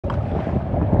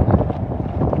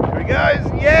goes,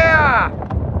 yeah!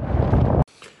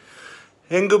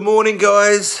 And good morning,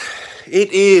 guys.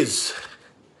 It is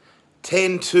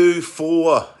 10 to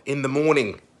 4 in the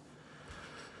morning.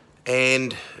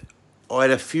 And I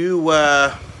had a few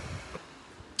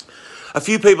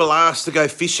people asked to go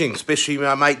fishing, especially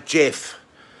my mate Jeff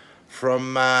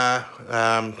from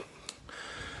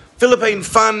Philippine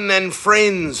Fun and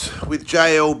Friends with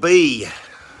JLB.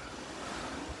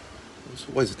 It's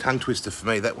always a tongue twister for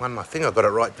me, that one. I think I got it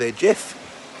right there, Jeff.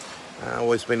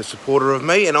 Always been a supporter of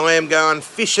me, and I am going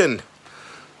fishing.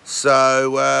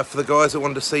 So for the guys that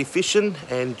wanted to see fishing,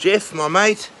 and Jeff, my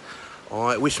mate,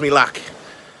 I wish me luck.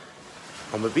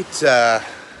 I'm a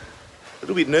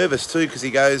little bit nervous too, because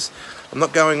he goes, I'm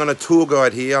not going on a tour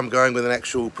guide here, I'm going with an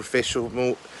actual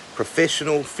professional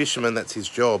fisherman. That's his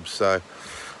job. So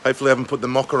hopefully I haven't put the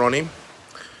mocker on him,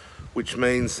 which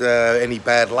means any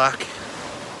bad luck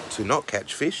to not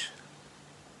catch fish.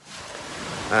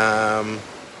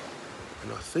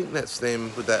 And I think that's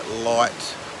them with that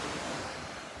light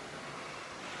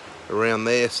around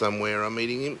there somewhere. I'm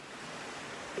eating him.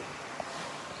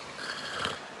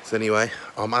 So anyway,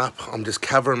 I'm up. I'm just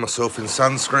covering myself in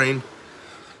sunscreen.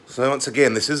 So once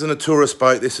again, this isn't a tourist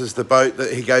boat. This is the boat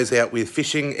that he goes out with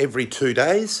fishing every 2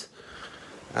 days.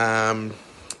 And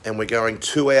we're going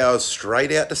 2 hours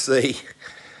straight out to sea.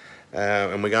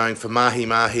 And we're going for mahi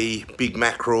mahi, big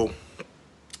mackerel,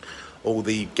 all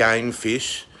the game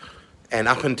fish. And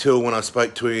up until when I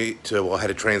spoke well, I had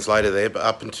a translator there, but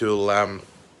up until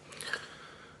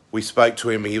we spoke to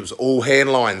him, he was all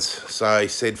hand lines. So he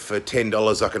said for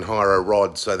 $10 I can hire a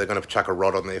rod. So they're going to chuck a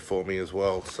rod on there for me as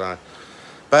well. So,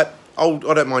 but I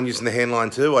don't mind using the hand line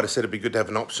too. I just said it'd be good to have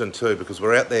an option too, because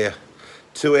we're out there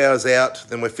 2 hours out,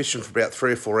 then we're fishing for about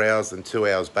 3 or 4 hours, then 2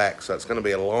 hours back. So it's going to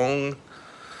be a long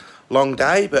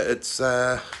day, but it's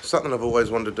something I've always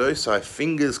wanted to do. So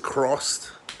fingers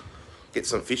crossed, get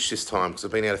some fish this time, because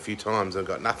I've been out a few times and I've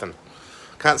got nothing.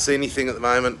 Can't see anything at the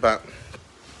moment, but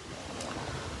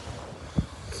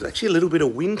there's actually a little bit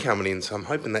of wind coming in, so I'm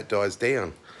hoping that dies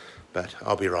down, but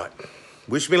I'll be right.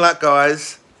 Wish me luck,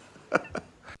 guys.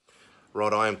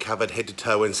 Right, I am covered head to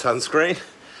toe in sunscreen.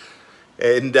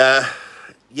 And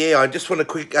yeah, I just want a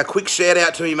quick shout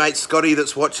out to me mate Scotty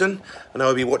that's watching. I know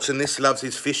he'll be watching this, he loves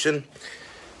his fishing.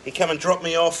 He come and dropped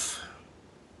me off,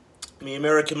 my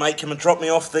American mate come and drop me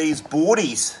off these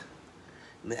boardies.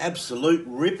 And they're absolute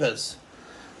rippers.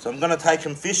 So I'm going to take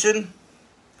them fishing.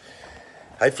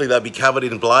 Hopefully they'll be covered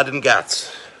in blood and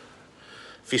guts.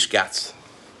 Fish guts.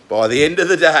 By the end of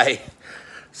the day.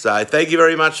 So thank you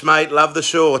very much, mate. Love the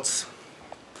shorts.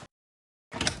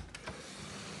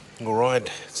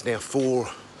 Alright, it's now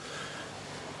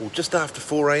just after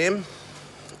 4 AM.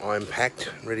 I'm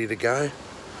packed, ready to go.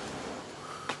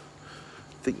 I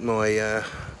think my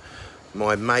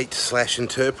mate /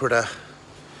 interpreter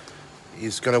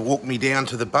is going to walk me down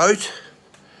to the boat.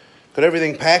 Got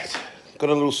everything packed.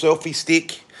 Got a little selfie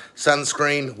stick,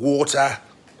 sunscreen, water,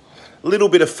 a little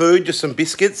bit of food, just some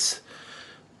biscuits.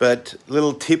 But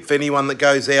little tip for anyone that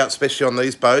goes out, especially on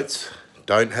these boats,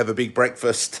 don't have a big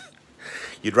breakfast.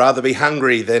 You'd rather be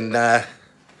hungry than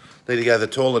need to go to the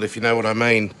toilet, if you know what I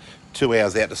mean. 2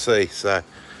 hours out to sea, so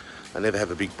I never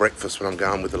have a big breakfast when I'm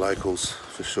going with the locals,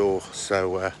 for sure.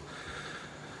 So,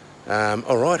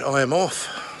 all right, I am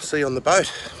off. See you on the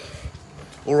boat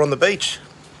or on the beach.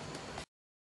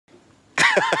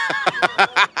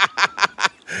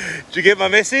 Did you get my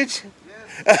message?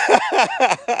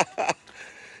 Yes.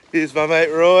 Here's my mate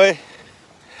Roy.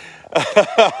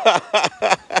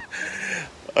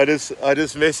 I just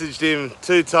messaged him,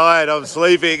 too tired, I'm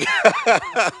sleeping.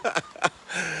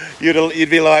 You'd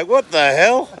be like, what the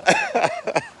hell?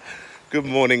 Good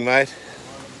morning, mate.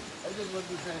 I just want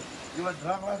to say, you were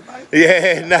drunk last night?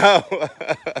 Yeah, no.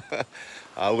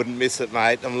 I wouldn't miss it,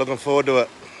 mate. I'm looking forward to it.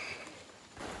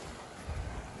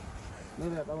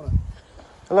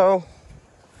 Hello.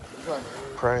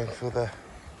 Praying for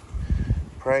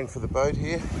the boat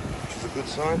here, which is a good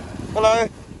sign. Hello.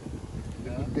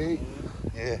 Good day.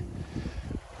 Yeah.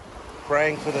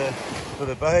 Praying for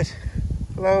the boat.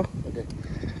 Hello. Okay.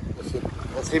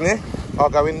 That's him there. I'll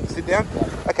go in and sit down.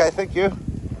 Okay, thank you.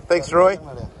 Thanks, Roy.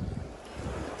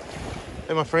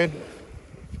 Hey, my friend.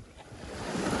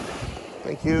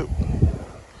 Thank you.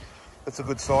 That's a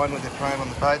good sign when they're praying on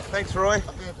the boat. Thanks, Roy.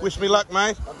 Okay, wish me luck,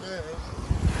 mate. Okay.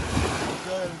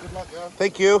 Good luck, yeah.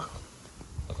 Thank you.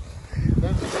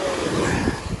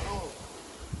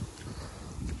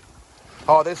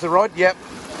 Oh, there's the rod. Yep.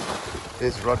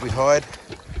 There's the rod we hired.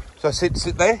 So sit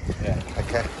there? Yeah.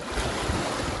 Okay.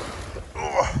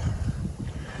 Oh.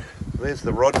 There's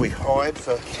the rod we hired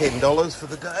for $10 for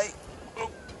the day.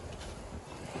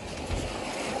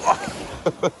 Oh.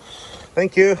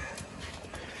 Thank you.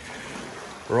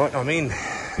 Right, I'm in.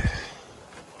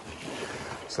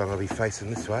 So I'll be facing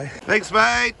this way. Thanks,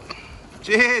 mate.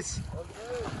 Cheers.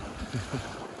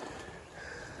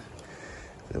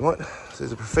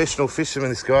 There's a professional fisherman,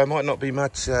 this guy. Might not be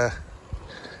much.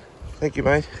 Thank you,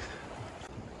 mate.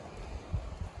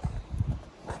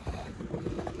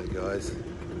 Hey, guys.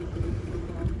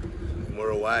 We're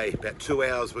away. About 2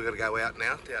 hours we're going to go out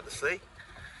now, down to sea.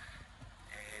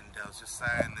 And I was just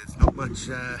saying there's not much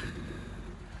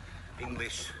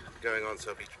English going on,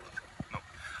 so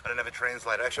I don't have a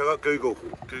translator. Actually, I've got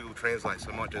Google Translate,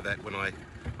 so I might do that when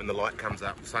the light comes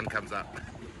up, the sun comes up.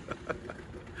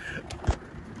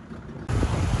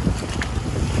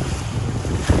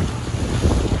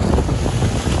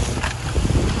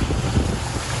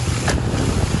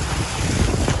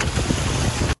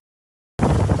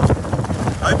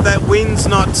 Hope that wind's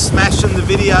not smashing the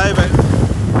video, but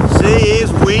sea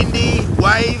is windy,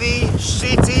 wavy,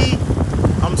 shitty.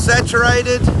 I'm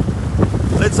saturated.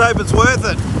 Let's hope it's worth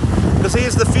it. Because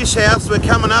here's the fish house, we're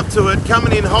coming up to it,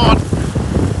 coming in hot.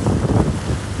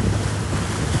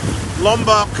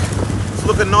 Lombok, it's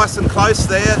looking nice and close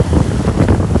there.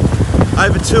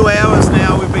 Over 2 hours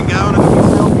now we've been going. I've got my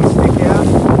selfie stick out.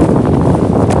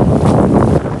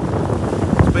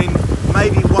 It's been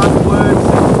maybe one word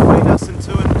between us in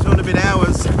two and a bit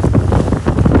hours.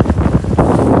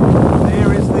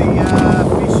 There is the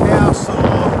fish house, or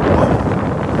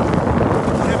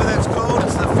whatever that's called.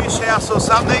 It's the fish house or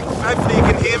something. Hopefully you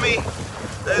can hear me.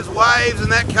 There's waves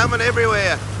and that coming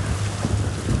everywhere.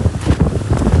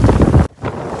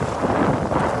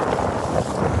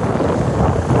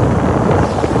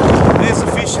 There's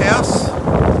the fish house.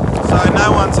 So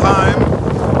no one's home.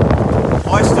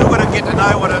 I still got to get to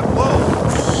know what it. Whoa!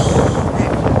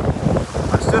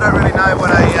 I still don't really know what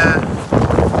a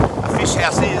fish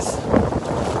house is.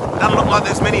 Doesn't look like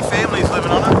there's many families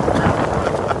living on it.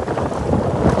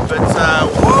 But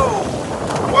whoa!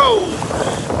 Whoa!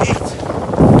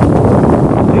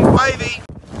 He's wavy.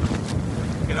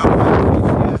 Get up.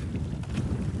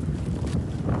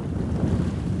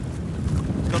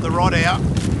 Got the rod out.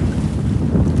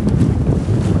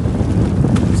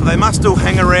 So they must all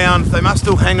hang around. They must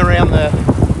all hang around the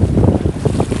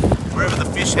wherever the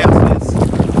fish house is.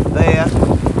 There.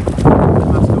 They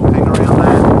must all hang around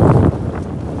there.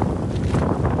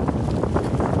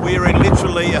 We're in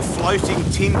literally a floating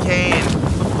tin can.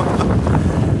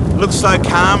 Looks so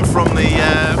calm from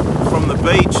the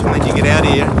beach, and then you get out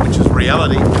here, which is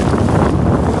reality.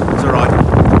 It's all right.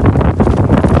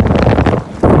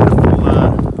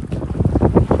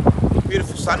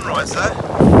 Beautiful sunrise though.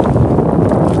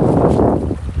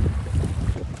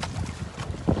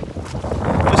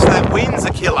 Just that wind's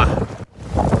a killer.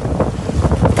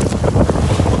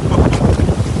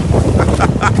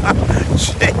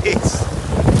 Jeez.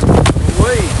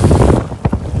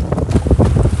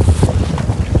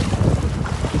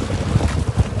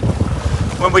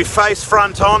 When we face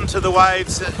front on to the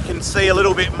waves, you can see a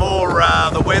little bit more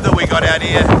the weather we got out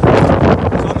here.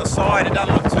 It's on the side, it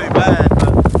doesn't look too bad,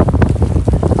 but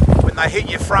when they hit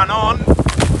you front on,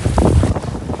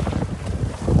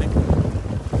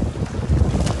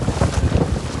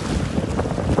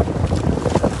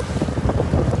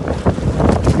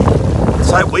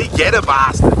 so we get a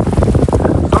bastard.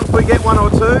 Once we get one or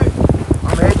two,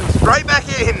 I'm heading straight back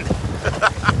in.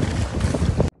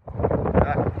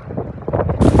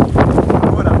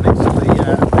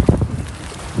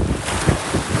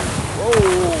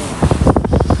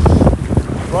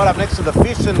 Right up next to the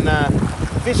fishing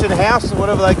house, or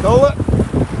whatever they call it.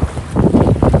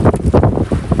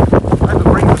 Hope it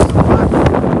brings us some luck.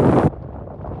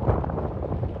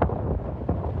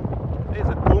 There's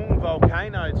a Gung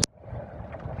volcano.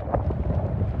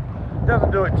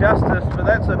 Doesn't do it justice, but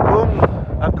that's a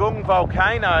Gung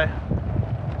volcano.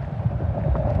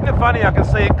 Isn't it funny? I can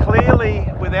see it clearly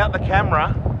without the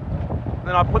camera.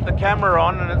 Then I put the camera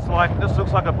on, and it's like this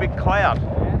looks like a big cloud.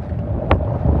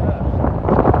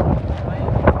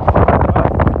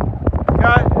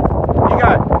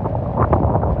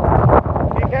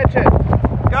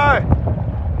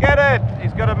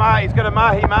 He's got a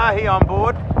Mahi Mahi on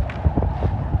board.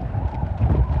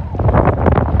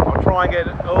 I'll try and get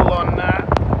it all on.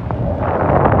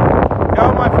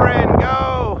 Go, my friend,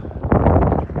 go!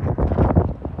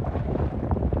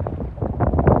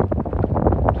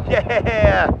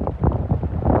 Yeah!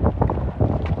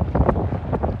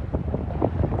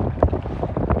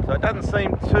 So it doesn't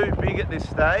seem too big at this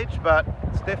stage, but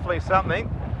it's definitely something.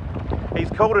 He's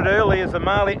called it early as a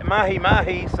Mahi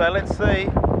Mahi, so let's see.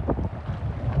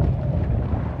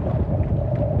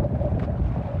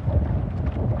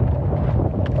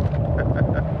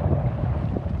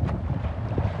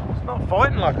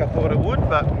 fighting like I thought it would,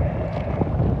 but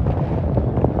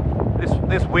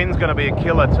this wind's going to be a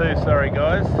killer too. Sorry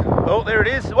guys. Oh, there it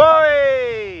is.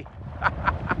 Whoa!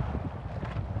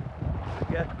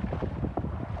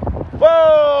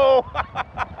 Whoa!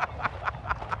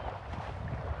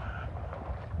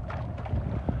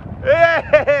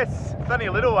 Yes! It's only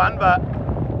a little one, but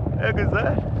how good's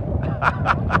that?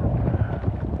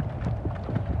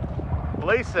 At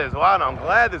least there's one. I'm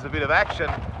glad there's a bit of action.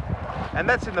 And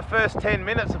that's in the first 10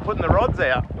 minutes of putting the rods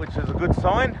out, which is a good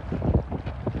sign.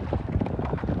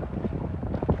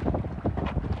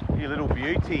 You little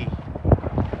beauty.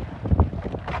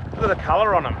 Look at the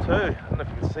colour on them too. I don't know if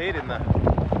you can see it in the...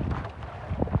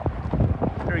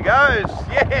 There he goes.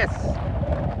 Yes!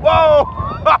 Whoa!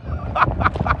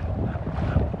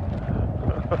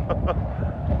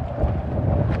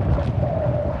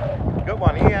 Got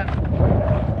one here.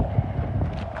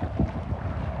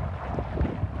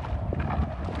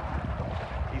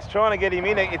 He's trying to get him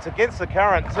in. It's against the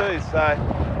current too, so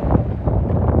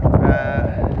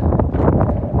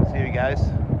here he goes.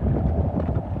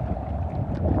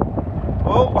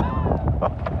 Oh,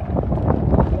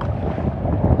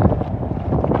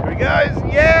 here he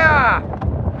goes. Yeah,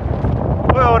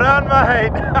 well done,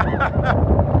 mate.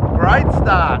 Great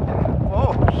start.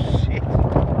 Oh shit.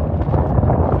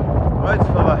 Boats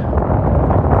full of...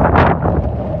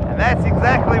 And that's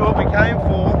exactly what we came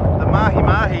for, the Mahi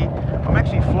Mahi. I'm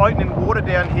actually floating in water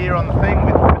down here on the thing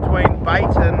between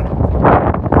bait and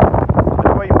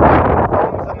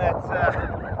bombs, and that's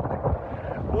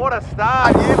what a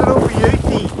start. Yeah, little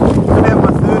beauty. About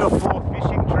my third or fourth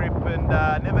fishing trip and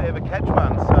never ever catch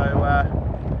one, so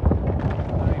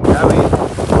there we go.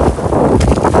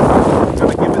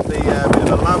 Gonna give it the bit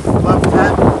of a love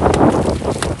tap.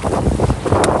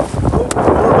 Oh,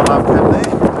 more of a love tap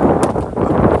there.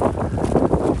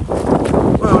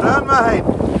 Well done, mate.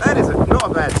 That is not a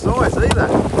bad size either.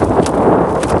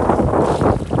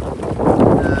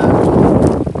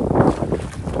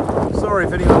 Sorry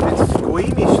if anyone's a bit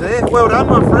squeamish there. Well done,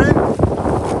 my friend.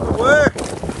 Good work.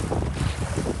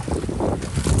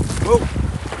 Oh,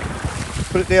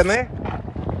 put it down there.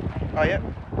 Oh, yeah.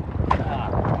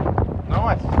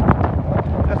 Nice.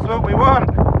 That's what we want.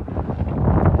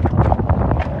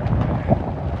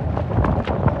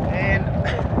 And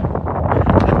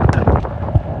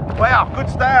wow, good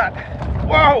start.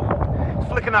 Whoa, it's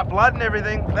flicking up blood and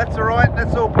everything. That's all right.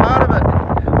 That's all part of it.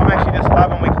 I'm actually just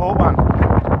loving we caught one.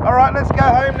 All right, let's go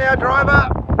home now, driver.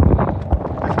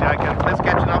 Let's go. Let's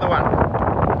catch another one.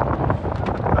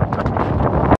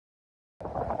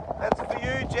 That's for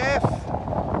you, Jeff.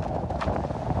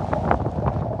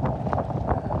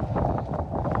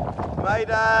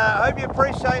 Mate, I hope you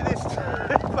appreciate this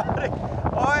too, buddy.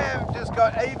 I have just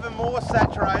got even more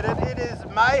saturated. It is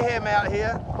mayhem out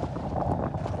here.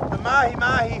 The Mahi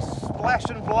Mahi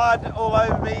splashing blood all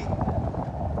over me.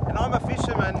 And I'm a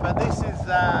fisherman, but this is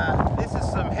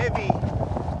some heavy,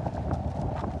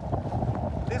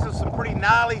 this is some pretty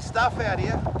gnarly stuff out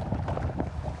here.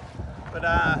 But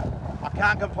I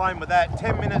can't complain with that.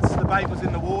 10 minutes the bait was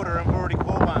in the water and we've already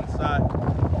caught one, so.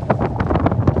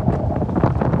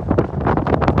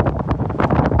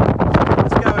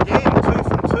 Let's go again, 2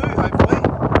 from 2 hopefully.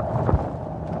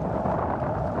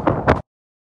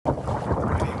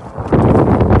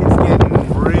 It's getting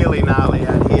really gnarly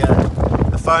out here.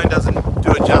 The phone doesn't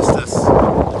do it justice.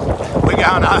 We're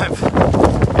going home.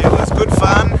 It was good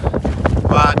fun,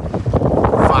 but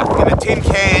fuck, in a tin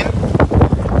can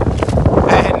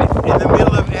and in the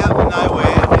middle of out of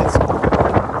nowhere, it's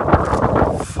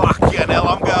fucking hell.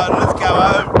 I'm going, let's go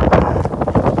home.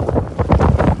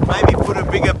 Maybe put a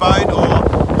bigger boat or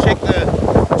check the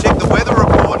weather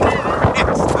report.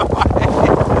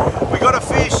 We got a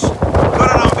fish, got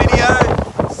it on video.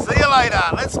 See you later.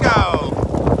 Let's go.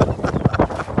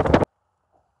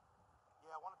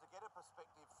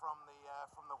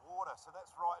 From the water, so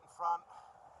that's right in front.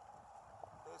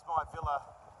 There's my villa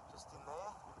just in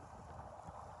there,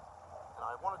 and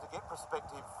I wanted to get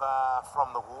perspective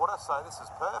from the water, so this is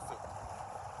perfect.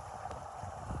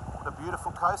 What a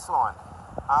beautiful coastline.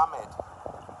 Amed.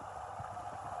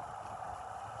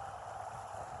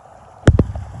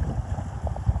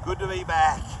 Good to be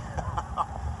back.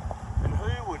 And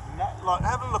who would know, like,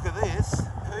 have a look at this,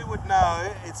 who would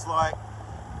know it's like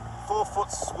 4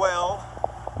 foot swell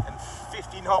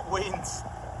 50 knot winds.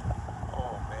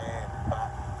 Oh man,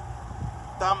 but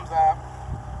thumbs up.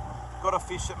 Got a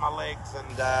fish at my legs,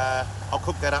 and I'll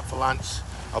cook that up for lunch.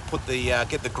 I'll put the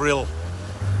get the grill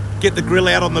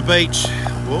out on the beach.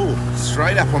 Whoa,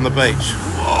 straight up on the beach.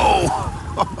 Whoa.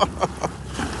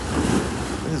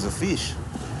 There's a fish.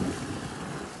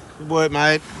 Good work,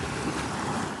 mate.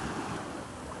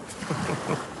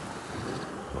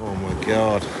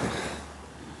 God.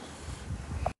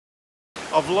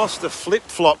 I've lost a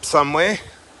flip-flop somewhere.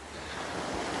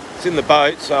 It's in the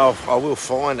boat, so I will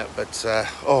find it. But,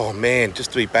 oh man,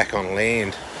 just to be back on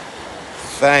land.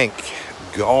 Thank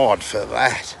God for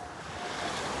that.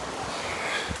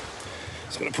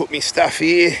 Just going to put my stuff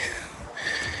here.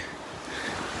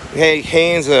 My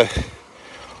hands are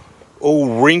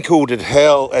all wrinkled as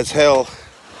hell.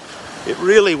 It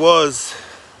really was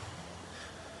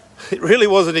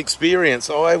an experience.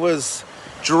 I was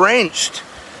drenched.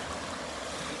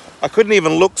 I couldn't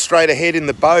even look straight ahead in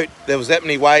the boat. There was that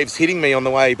many waves hitting me on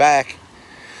the way back.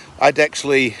 I'd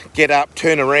actually get up,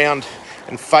 turn around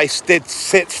and face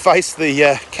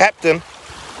the captain.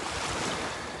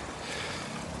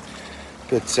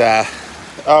 But,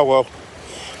 oh well.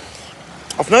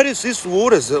 I've noticed this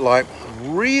water's like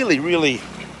really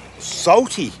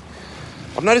salty.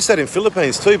 I've noticed that in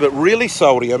Philippines too, but really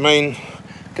salty. I mean,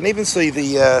 I can even see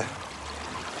the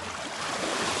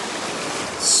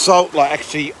salt like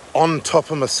actually on top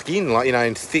of my skin, like, you know,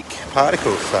 in thick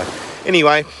particles. So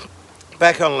anyway,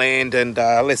 back on land, and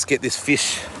let's get this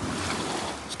fish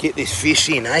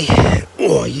in, eh?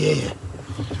 Oh yeah.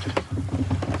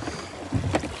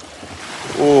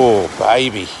 Oh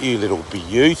baby, you little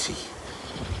beauty.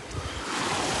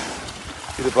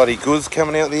 Bit of bloody goods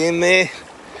coming out the end there.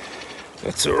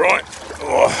 That's all right.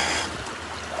 Oh,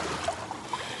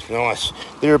 nice.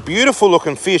 They're a beautiful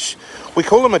looking fish. We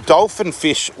call them a dolphin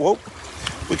fish. Well,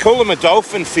 we call them a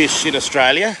dolphin fish in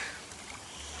Australia.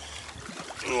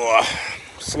 Oh,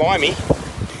 slimy.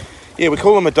 Yeah, we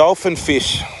call them a dolphin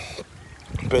fish.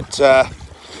 But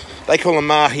they call them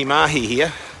Mahi Mahi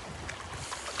here.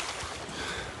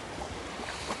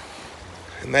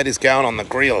 And that is going on the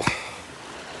grill.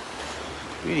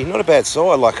 Really, not a bad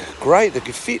size, like great, they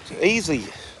could fit easy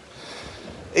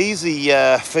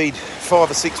feed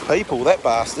 5 or 6 people, that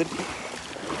bastard.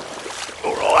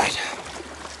 All right.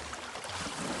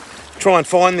 Try and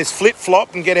find this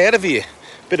flip-flop and get out of here.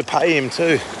 Better pay him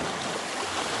too.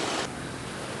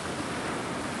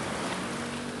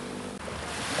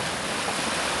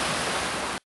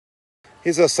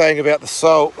 Here's what I was saying about the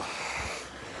salt.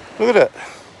 Look at it.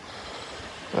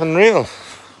 Unreal.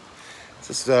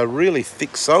 It's just really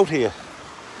thick salt here.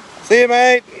 See you,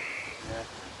 mate. Yeah.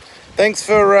 Thanks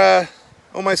for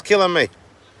almost killing me.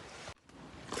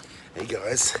 Hey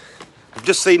guys, I've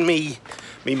just seen me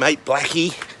mate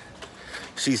Blackie.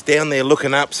 She's down there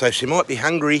looking up, so she might be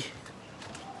hungry.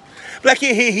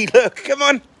 Blackie, here, look, come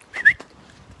on.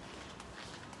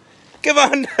 Come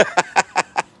on.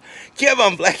 Come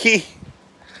on, Blackie.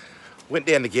 Went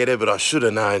down to get her, but I should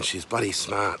have known. She's bloody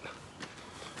smart.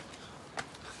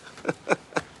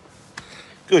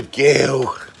 Good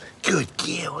girl. Good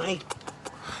girl, eh?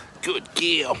 Good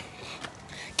girl.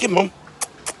 Come on.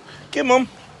 Come on.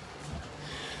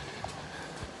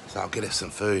 So I'll get her some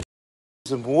food.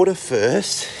 Some water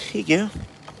first. Here you go.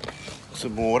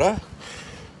 Some water.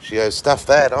 She goes, stuff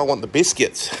that. I want the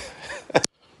biscuits.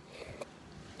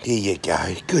 Here you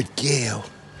go. Good girl.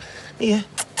 Here.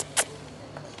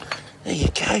 There you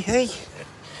go, hey.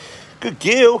 Good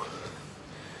girl.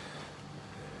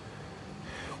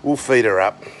 We'll feed her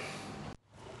up.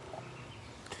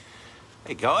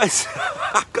 Hey guys,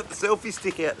 I've got the selfie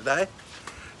stick out today.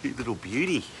 You little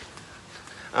beauty.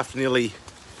 After nearly,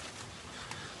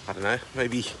 I don't know,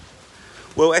 maybe,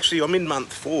 well actually I'm in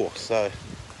month 4, so.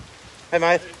 Hey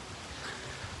mate.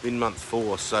 I'm in month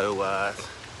 4, so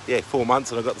yeah, 4 months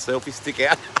and I've got the selfie stick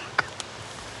out.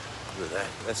 Look at that,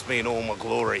 that's me in all my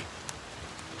glory.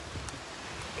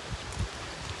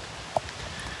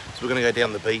 So we're gonna go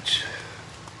down the beach.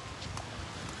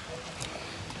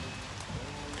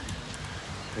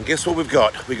 And guess what we've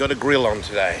got? We've got a grill on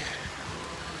today.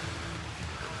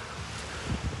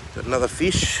 Got another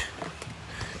fish.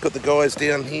 Got the guys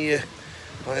down here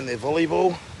playing their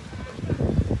volleyball.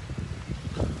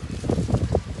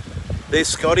 There's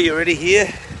Scotty already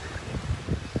here.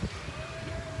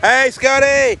 Hey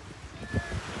Scotty!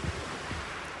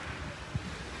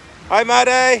 Hi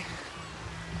matey!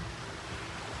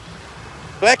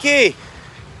 Blackie!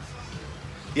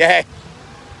 Yeah!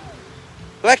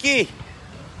 Blackie!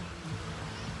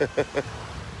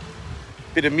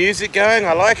 Bit of music going,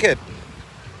 I like it.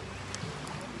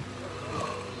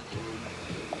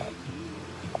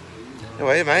 How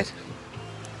are you, mate?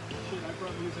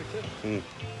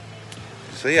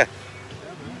 See ya.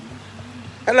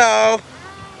 Hello.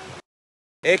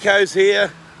 Echo's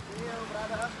here.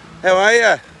 How are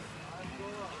you?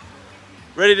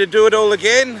 Ready to do it all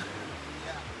again?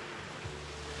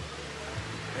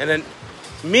 And then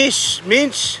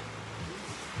Minch.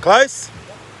 Close?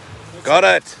 Got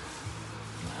it.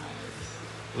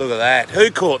 Look at that.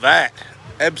 Who caught that?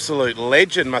 Absolute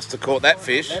legend must have caught that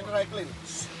fish. Later I clean.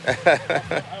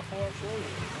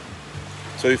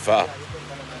 Too far.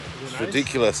 It's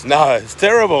ridiculous. No, it's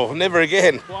terrible. Never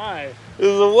again. Why? It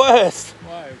was the worst.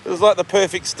 Why? It was like the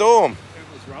perfect storm. It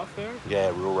was rough there? Yeah,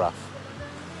 real rough.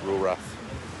 Real rough.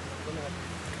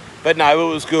 But no,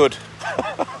 it was good.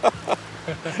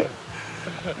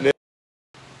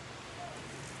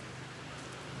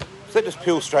 Does that just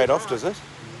peel straight off, does it?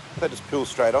 That just peel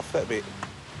straight off that bit.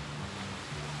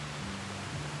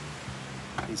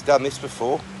 He's done this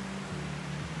before.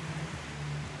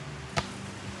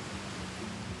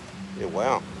 Yeah,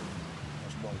 wow.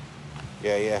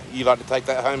 Yeah, yeah. You like to take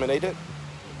that home and eat it?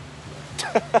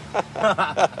 How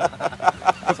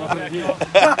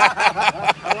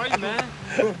are you, man?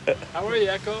 How are you,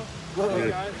 Echo? Hey,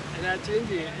 guys. And that's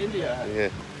India. Yeah.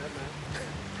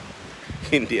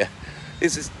 India.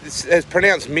 It's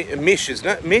pronounced Mish, isn't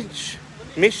it? Mish?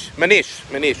 Manish.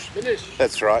 Finish.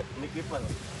 That's right. People.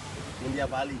 India,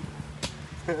 Bali.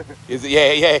 Is it?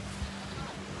 Yeah, yeah.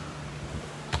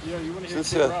 Yeah, you want to hear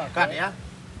This, Kid Rock, Cut, right? yeah?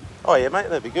 Oh yeah, mate,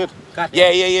 that'd be good. Cut.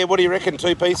 Yeah, yeah, yeah. What do you reckon?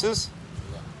 2 pieces?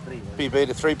 Three. Be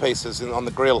better 3 pieces on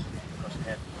the grill.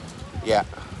 Yeah.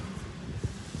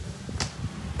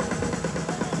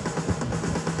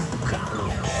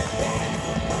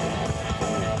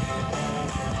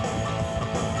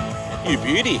 You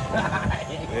beauty.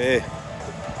 Yeah.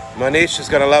 Manish is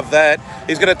going to love that.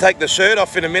 He's going to take the shirt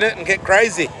off in a minute and get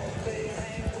crazy.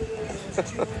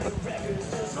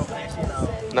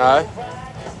 No.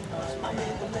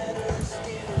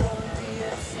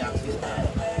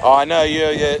 Oh, I know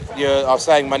you're. I was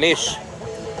saying Manish.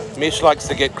 Mish likes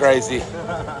to get crazy.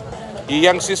 Your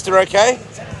young sister okay?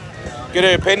 Get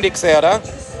her appendix out, huh?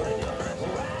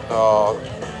 Oh,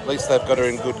 at least they've got her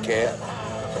in good care.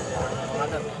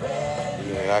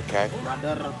 Yeah, okay.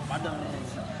 Mother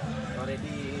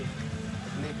already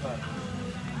liver.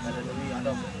 And then we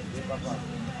adopt liver.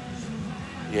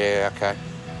 Yeah, okay.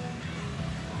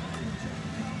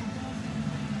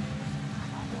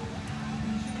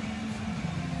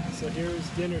 So here's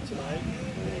dinner tonight.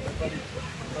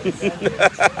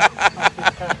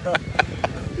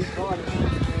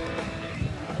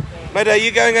 Mate, are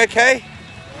you going okay?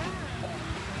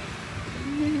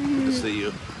 Good to see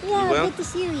you. Yeah, You well? good to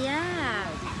see you. Yeah.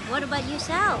 What about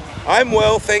yourself? I'm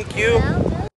well, thank you.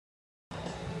 Well,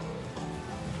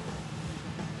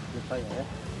 good.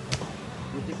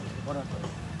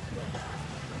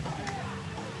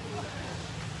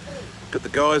 Got the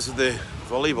guys with the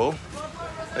volleyball,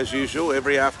 as usual,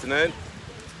 every afternoon.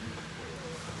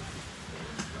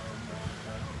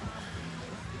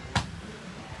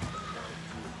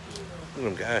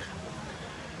 Look at them go.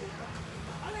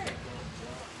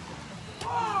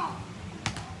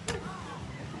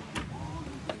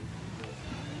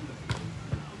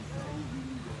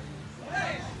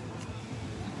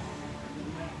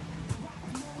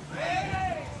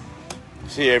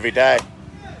 See you every day.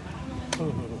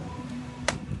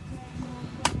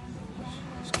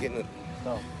 Just getting it,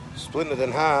 splitting it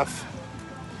in half.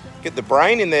 Get the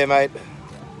brain in there, mate.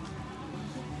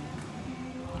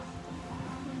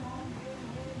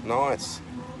 Nice.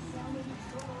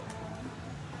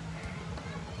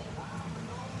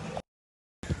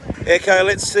 Echo,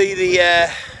 let's see the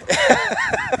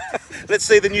let's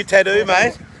see the new tattoo,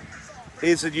 mate.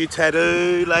 Here's the new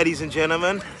tattoo, ladies and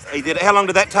gentlemen. He did it. How long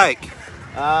did that take?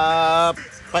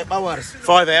 5 hours.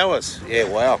 5 hours. Yeah,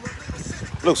 wow.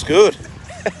 Looks good.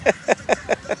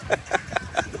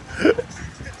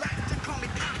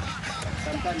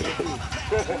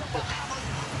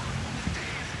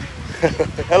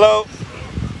 Hello.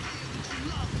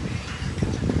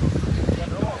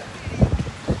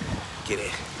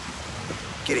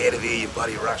 Get out of here, you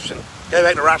bloody Russian. Go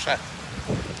back to Russia.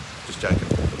 Just joking.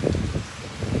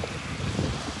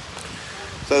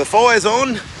 So the fire's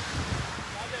on,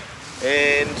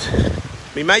 and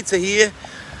my mates are here.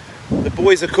 The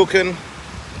boys are cooking,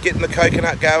 getting the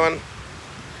coconut going.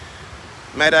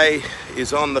 Mate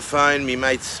is on the phone, my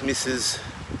mate's missus.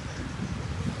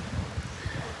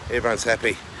 Everyone's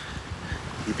happy.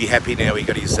 He'd be happy now he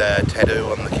got his tattoo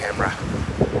on the camera.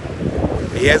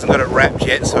 He hasn't got it wrapped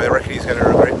yet, so I reckon he's going to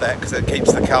regret that because it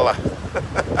keeps the colour.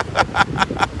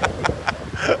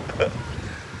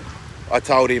 I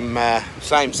told him,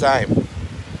 same. So,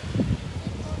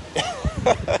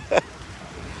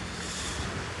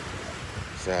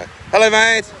 hello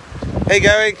mate, how you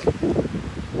going?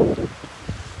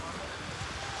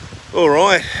 All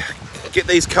right, get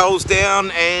these coals down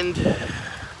and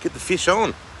get the fish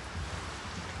on.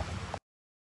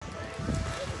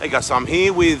 Hey guys, so I'm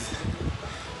here with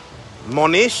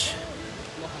Monish.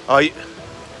 Oh,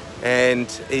 and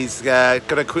he's going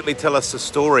to quickly tell us a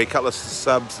story. A couple of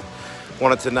subs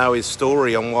wanted to know his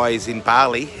story on why he's in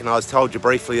Bali, and I was told you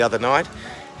briefly the other night.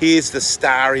 Here's the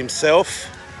star himself.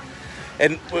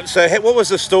 And so, what was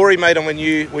the story, mate, on when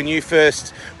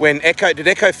Echo did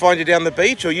Echo find you down the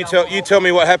beach, or you tell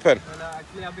me what happened? Well,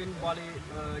 actually, I've been in Bali.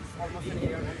 It's almost a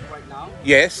year right now.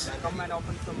 Yes. I come and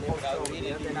open some hostel over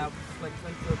here. Then I went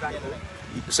to a bank.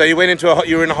 So you went into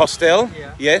you were in a hostel.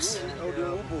 Yeah. Yes. But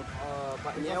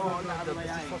the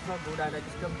business was not good, and I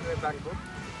just come to a Bangkok.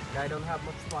 I don't have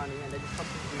much money, and I just come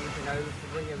to the beach, and I used to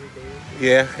drink every day.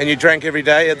 Yeah. And you drank every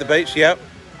day at the beach. Yep.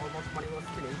 Almost money was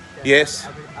finished. Yes.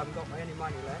 I haven't got any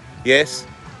money left. Yes.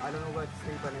 I don't know where to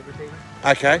sleep and everything.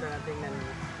 Okay. And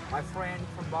my friend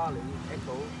from Bali,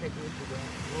 Echo, take me to the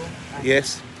room. And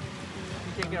Yes.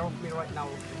 he take care of me right now.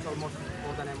 It's almost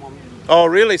more than a month. Oh,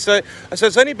 really? So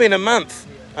it's only been a month.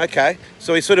 Okay.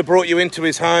 So he sort of brought you into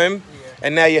his home,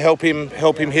 and now you help him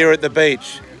here at the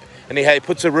beach, and he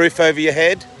puts a roof over your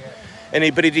head, and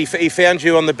he found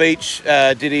you on the beach.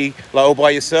 Did he like all by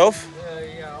yourself?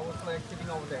 Yeah, I was like sitting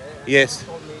over there. And Yes. He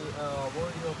told me, where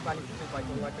you planning to sleep? I told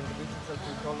him, like in the beach itself.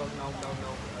 He told us, no.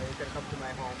 You can come to my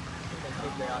home. You can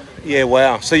sleep there. Yeah.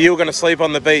 Wow. So you were going to sleep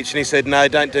on the beach, and he said, no,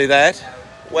 don't do that.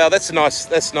 Wow, that's nice.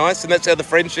 That's nice, and that's how the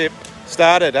friendship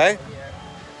started, eh?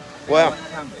 Wow.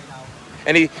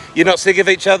 And you're not sick of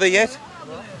each other yet?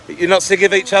 You're not sick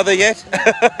of each other yet?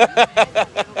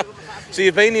 So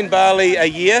you've been in Bali a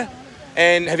year,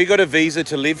 and have you got a visa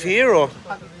to live here, or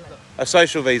a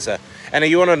social visa? And are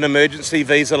you on an emergency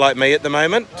visa like me at the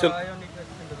moment? I only just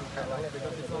in the visa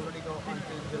because it's already go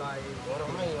until July.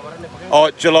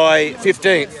 Oh, July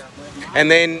 15th.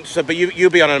 And then, but you'll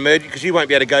be on an emergency because you won't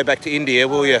be able to go back to India,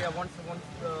 will you? Yeah, once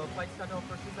the flight starts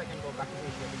overseas, I can go back to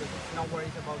India because it's not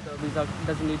worries about the visa. It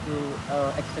doesn't need to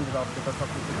extend it off because of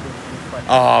the situation.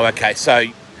 Oh, okay. So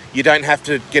you don't have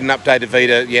to get an updated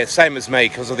visa. Yeah, same as me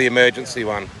because of the emergency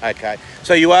one. Okay.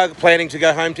 So you are planning to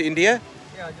go home to India?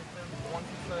 Yeah, just once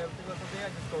everything was okay, I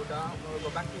just go down, go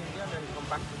back to India, and then come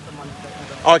back with some money.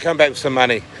 I come back with some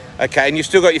money. Okay. And you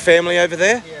still got your family over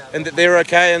there? Yeah. And they're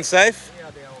okay and safe?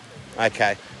 Yeah, they are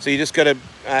okay. Okay. So you just got to,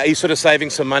 are you sort of saving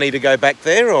some money to go back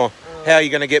there, or how are you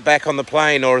going to get back on the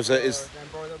plane, or is My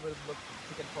brother will book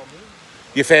ticket for me.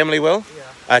 your family will?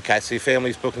 Yeah. Okay, so your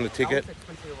family's booking the Now ticket. it's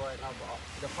expensive right now.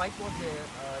 But the flight was there,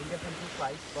 India country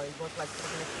flight, but it was like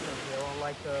pretty expensive. Around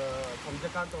like from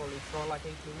Jakarta, it's around like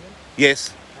 8 million.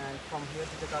 Yes. And from here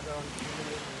to Jakarta, around 2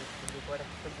 million, it will be quite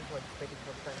expensive, so I just take it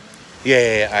for the time.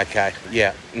 Yeah, okay.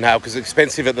 Yeah. No, because it's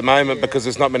expensive at the moment because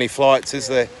there's not many flights, is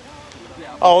there?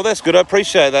 Oh, well, that's good. I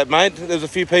appreciate that, mate. There's a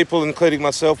few people, including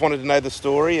myself, wanted to know the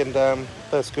story, and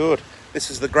that's good. This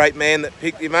is the great man that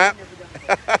picked him up.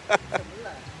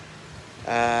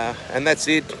 And that's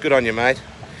it. Good on you, mate.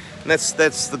 And that's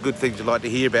the good thing you like to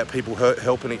hear about people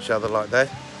helping each other like that.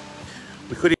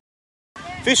 We could.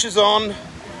 Fish is on.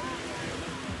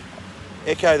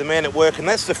 Echo, the man at work, and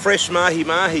that's the fresh mahi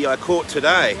mahi I caught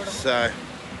today. So,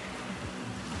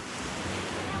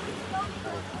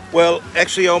 well,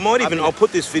 actually, I'll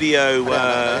put this video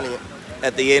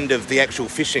at the end of the actual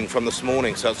fishing from this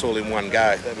morning, so it's all in one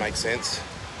go. That makes sense.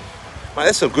 Mate,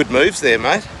 that's some good moves there,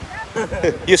 mate.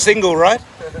 You're single, right?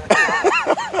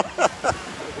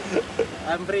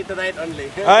 I'm free tonight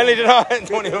only. Only tonight,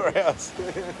 24 hours.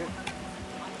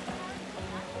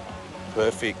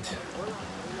 Perfect.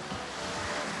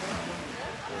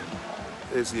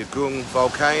 There's the Agung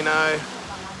volcano.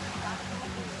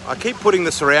 I keep putting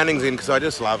the surroundings in because I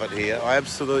just love it here. I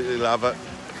absolutely love it.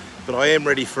 But I am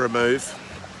ready for a move.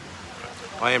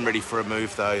 I am ready for a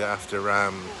move though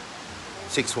after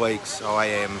 6 weeks. I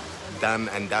am done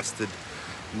and dusted.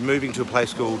 Moving to a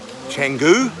place called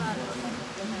Canggu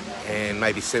and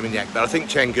maybe Seminyak, but I think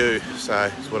Canggu, so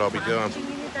that's what I'll be doing.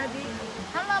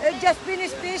 Just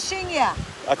finished fishing, yeah.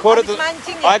 I caught it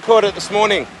this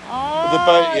morning. Oh, the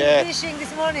boat, yeah. Fishing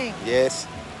this morning. Yes.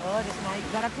 Oh, this nice.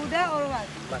 Barracuda or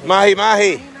what? Mahi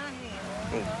mahi.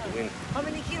 Mahi. How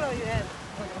many kilo you have?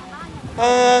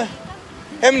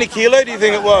 How many kilo do you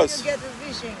think it was? You get the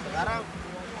fishing.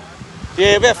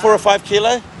 Yeah, about 4 or 5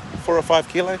 kilo. 4 or 5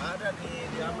 kilo. Ada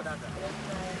di Amed ada.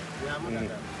 Di Amed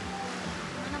ada.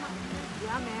 Di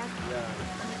Amed.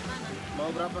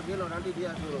 Mau berapa kilo nanti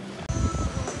dia suruh.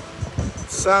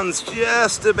 Sun's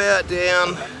just about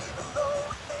down.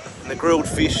 And the grilled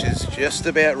fish is just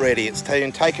about ready. It's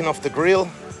taken off the grill.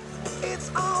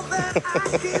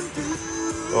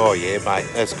 Oh yeah, mate,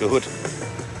 that's good.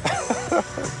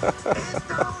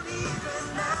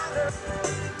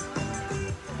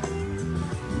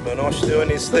 Manosh doing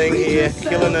his thing here,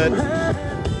 killing it.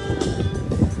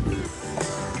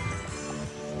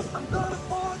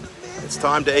 It's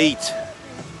time to eat.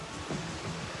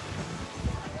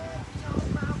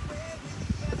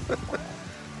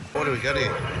 What do we got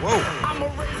here? Whoa!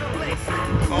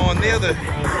 Oh, now we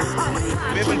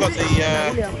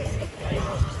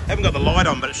haven't got the light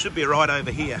on, but it should be right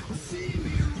over here.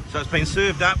 So it's been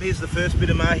served up. Here's the first bit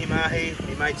of mahi mahi.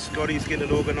 My mate Scotty's getting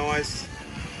it organised.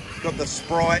 Got the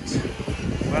Sprite.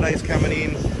 Buddy's coming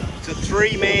in. It's a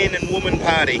 3-man and woman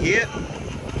party here.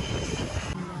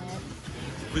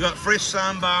 We got fresh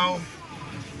sambal,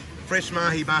 fresh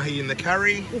mahi mahi in the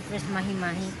curry. Fresh mahi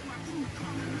mahi.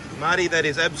 Marty, that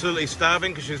is absolutely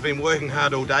starving because she's been working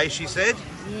hard all day, she said.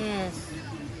 Yes.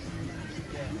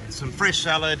 Some fresh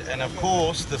salad, and of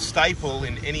course, the staple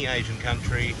in any Asian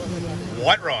country,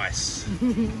 white rice.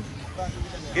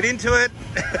 Get into it.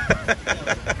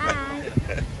 Hi.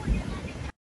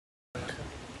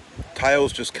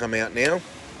 Tails just come out now.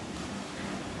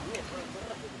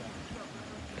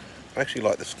 I actually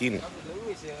like the skin.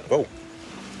 Whoa.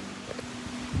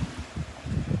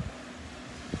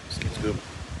 Skin's good.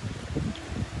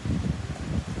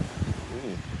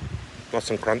 Nice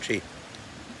and crunchy.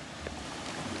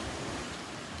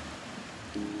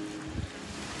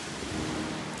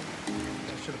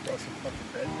 I should have brought some fucking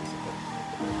bread.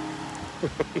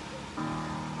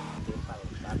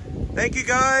 Thank you,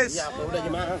 guys.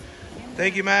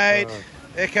 Thank you, mate.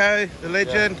 Echo, the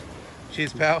legend.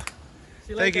 Cheers, pal.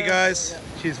 Thank you, guys.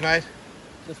 Cheers, mate.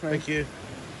 Thank you.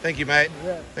 Thank you, mate.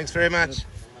 Thanks very much.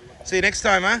 See you next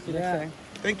time, huh?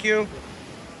 Thank you.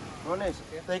 Honest,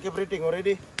 take everything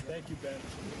already. Thank you, Ben.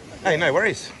 Hey, no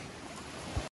worries.